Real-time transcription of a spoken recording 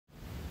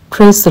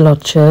Praise the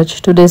Lord,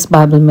 Church. Today's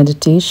Bible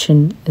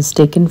meditation is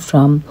taken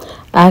from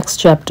Acts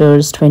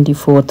chapters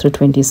 24 through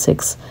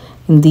 26.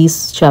 In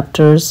these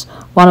chapters,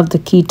 one of the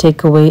key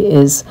takeaway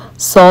is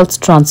Saul's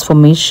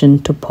transformation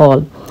to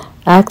Paul.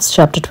 Acts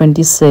chapter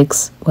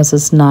 26,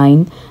 verses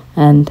 9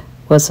 and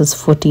verses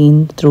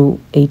 14 through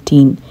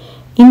 18.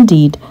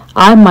 Indeed,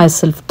 I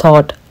myself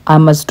thought I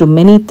must do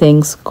many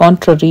things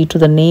contrary to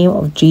the name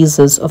of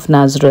Jesus of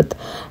Nazareth.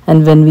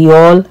 And when we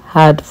all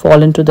had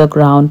fallen to the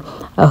ground,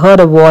 I heard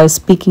a voice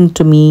speaking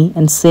to me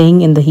and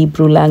saying in the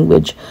Hebrew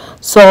language,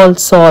 Saul,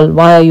 Saul,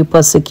 why are you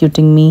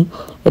persecuting me?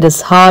 It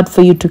is hard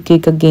for you to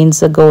kick against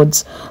the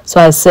goads.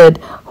 So I said,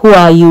 Who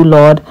are you,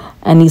 Lord?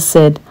 And he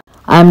said,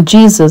 I am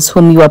Jesus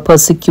whom you are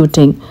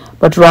persecuting.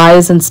 But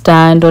rise and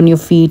stand on your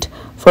feet,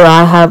 for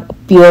I have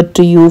appeared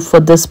to you for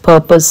this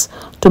purpose,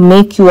 to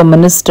make you a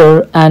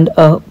minister and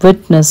a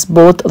witness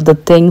both of the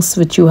things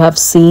which you have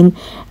seen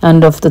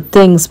and of the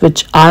things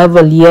which I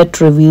will yet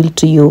reveal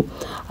to you.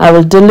 I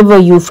will deliver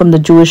you from the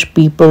Jewish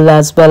people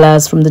as well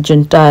as from the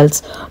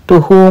Gentiles,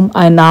 to whom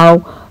I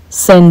now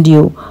send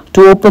you,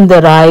 to open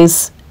their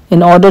eyes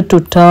in order to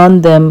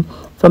turn them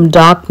from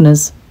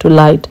darkness to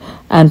light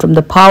and from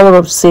the power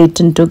of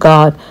Satan to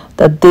God,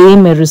 that they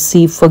may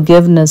receive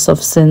forgiveness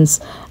of sins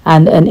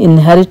and an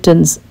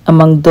inheritance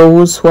among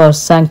those who are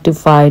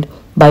sanctified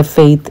by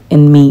faith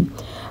in me.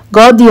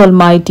 God the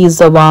Almighty is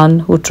the one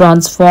who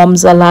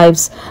transforms our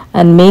lives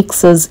and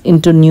makes us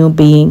into new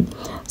being.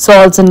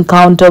 Saul's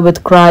encounter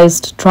with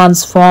Christ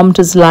transformed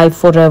his life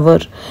forever.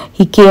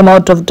 He came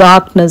out of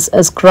darkness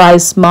as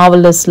Christ's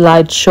marvelous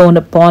light shone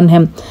upon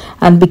him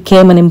and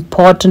became an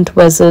important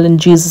vessel in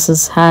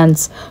Jesus'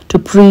 hands to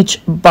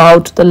preach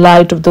about the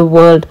light of the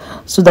world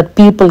so that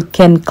people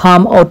can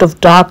come out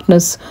of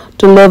darkness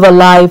to live a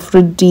life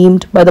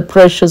redeemed by the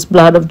precious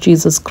blood of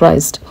Jesus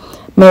Christ.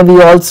 May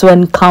we also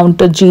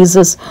encounter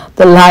Jesus,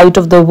 the light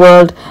of the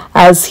world,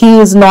 as he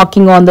is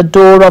knocking on the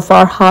door of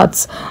our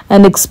hearts,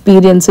 and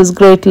experience his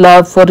great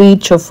love for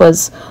each of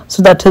us,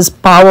 so that his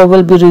power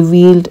will be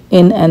revealed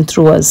in and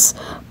through us.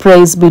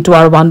 Praise be to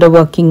our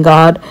wonder-working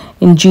God.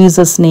 In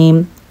Jesus'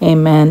 name,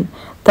 amen.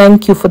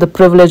 Thank you for the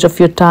privilege of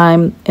your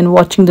time in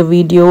watching the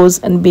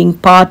videos and being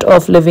part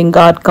of Living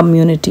God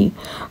community.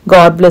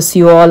 God bless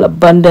you all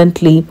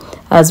abundantly,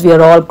 as we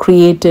are all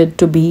created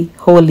to be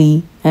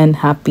holy and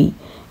happy.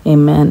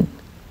 Amen.